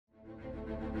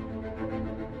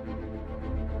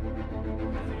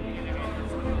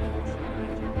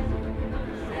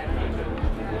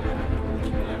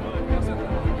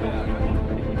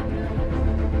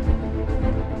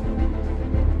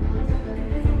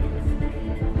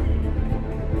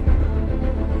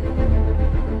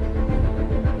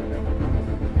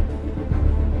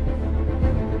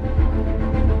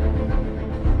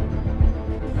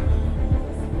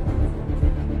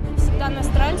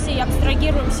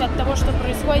от того, что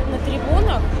происходит на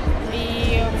трибунах,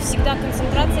 и всегда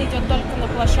концентрация идет только на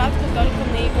площадку, только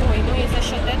на игру. И мы за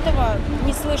счет этого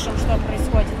не слышим, что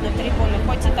происходит на трибунах.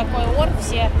 Хоть и такой ор,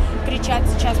 все кричат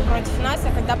сейчас против нас,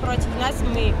 а когда против нас,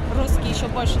 мы, русские, еще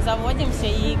больше заводимся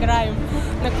и играем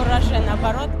на кураже,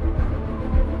 наоборот.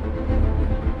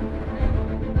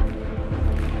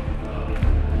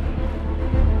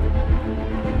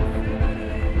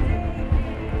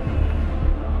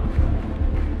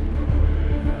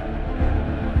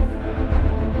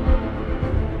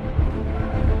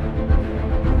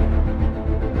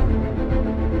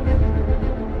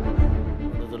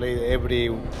 Every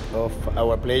of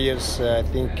our players, I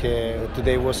think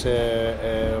today was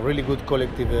a really good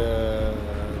collective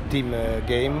team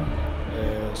game.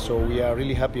 So we are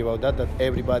really happy about that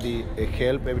everybody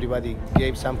helped, everybody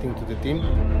gave something to the team.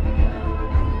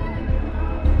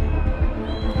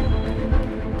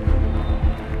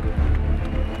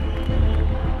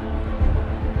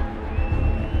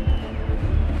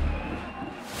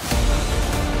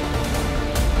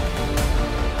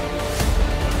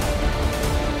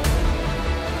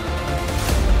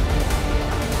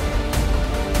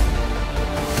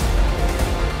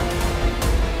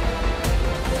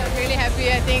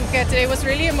 I think today was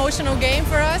really emotional game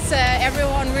for us.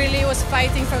 Everyone really was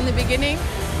fighting from the beginning,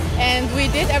 and we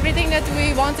did everything that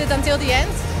we wanted until the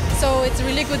end. So it's a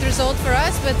really good result for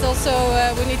us, but also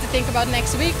we need to think about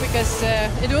next week because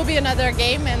it will be another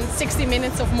game and 60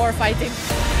 minutes of more fighting.